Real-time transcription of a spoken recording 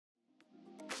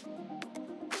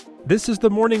This is the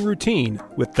Morning Routine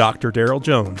with Dr. Darrell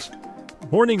Jones.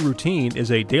 Morning Routine is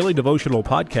a daily devotional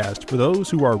podcast for those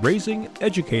who are raising,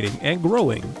 educating, and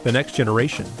growing the next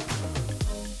generation.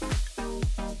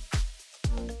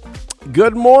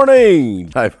 Good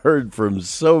morning! I've heard from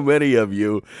so many of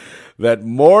you that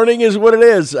morning is what it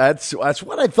is. That's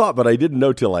what I thought, but I didn't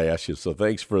know till I asked you. So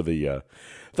thanks for the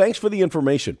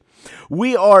information.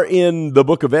 We are in the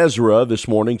book of Ezra this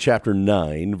morning, chapter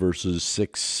 9, verses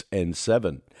 6 and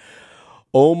 7.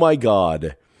 Oh my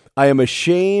God, I am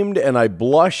ashamed and I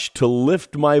blush to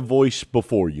lift my voice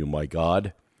before you, my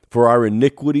God, for our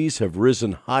iniquities have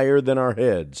risen higher than our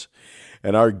heads,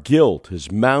 and our guilt has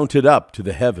mounted up to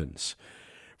the heavens.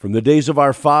 From the days of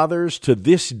our fathers to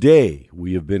this day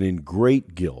we have been in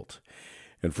great guilt,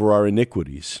 and for our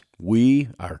iniquities we,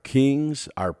 our kings,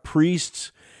 our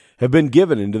priests, have been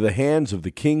given into the hands of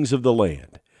the kings of the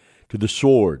land, to the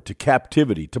sword, to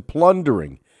captivity, to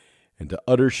plundering, and to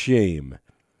utter shame,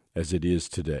 as it is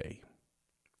today.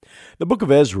 The book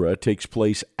of Ezra takes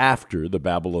place after the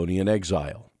Babylonian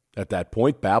exile. At that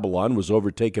point, Babylon was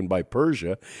overtaken by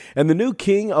Persia, and the new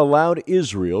king allowed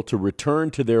Israel to return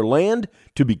to their land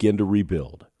to begin to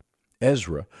rebuild.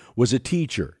 Ezra was a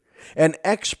teacher, an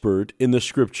expert in the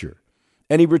Scripture,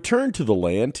 and he returned to the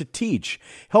land to teach,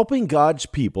 helping God's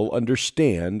people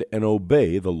understand and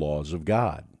obey the laws of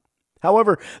God.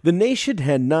 However, the nation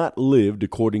had not lived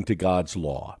according to God's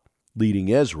law,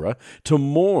 leading Ezra to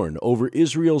mourn over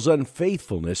Israel's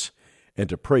unfaithfulness and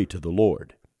to pray to the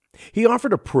Lord. He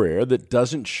offered a prayer that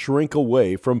doesn't shrink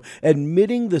away from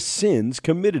admitting the sins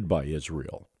committed by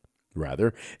Israel.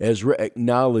 Rather, Ezra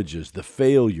acknowledges the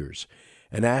failures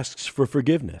and asks for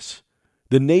forgiveness.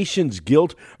 The nation's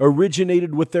guilt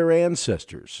originated with their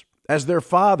ancestors, as their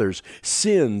fathers'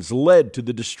 sins led to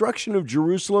the destruction of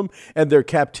Jerusalem and their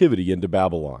captivity into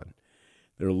Babylon.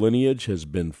 Their lineage has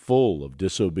been full of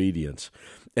disobedience,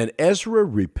 and Ezra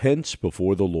repents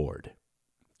before the Lord.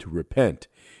 To repent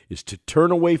is to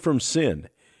turn away from sin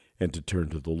and to turn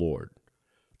to the Lord.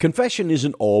 Confession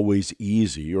isn't always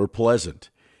easy or pleasant.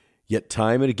 Yet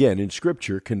time and again in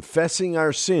Scripture, confessing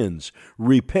our sins,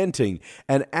 repenting,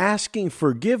 and asking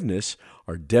forgiveness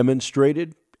are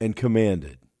demonstrated and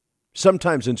commanded.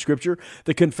 Sometimes in Scripture,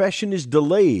 the confession is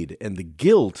delayed and the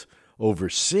guilt over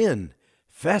sin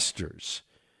festers.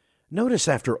 Notice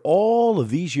after all of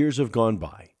these years have gone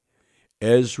by,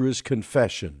 Ezra's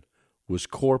confession was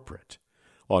corporate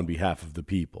on behalf of the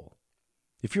people.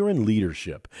 If you're in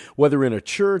leadership, whether in a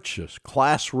church, a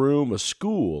classroom, a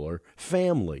school, or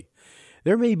family,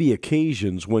 there may be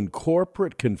occasions when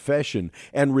corporate confession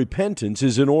and repentance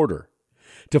is in order.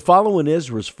 To follow in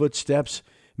Ezra's footsteps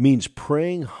means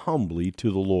praying humbly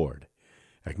to the Lord,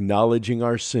 acknowledging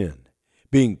our sin,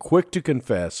 being quick to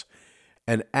confess,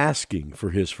 and asking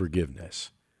for His forgiveness.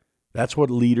 That's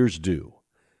what leaders do.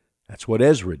 That's what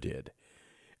Ezra did.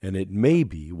 And it may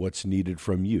be what's needed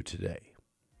from you today.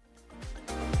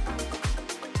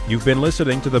 You've been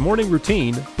listening to the Morning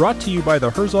Routine, brought to you by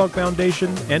the Herzog Foundation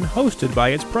and hosted by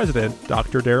its president,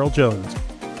 Dr. Darrell Jones.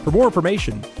 For more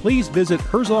information, please visit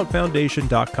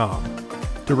herzogfoundation.com.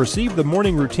 To receive the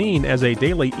Morning Routine as a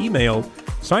daily email,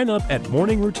 sign up at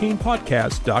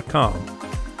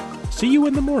morningroutinepodcast.com. See you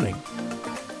in the morning.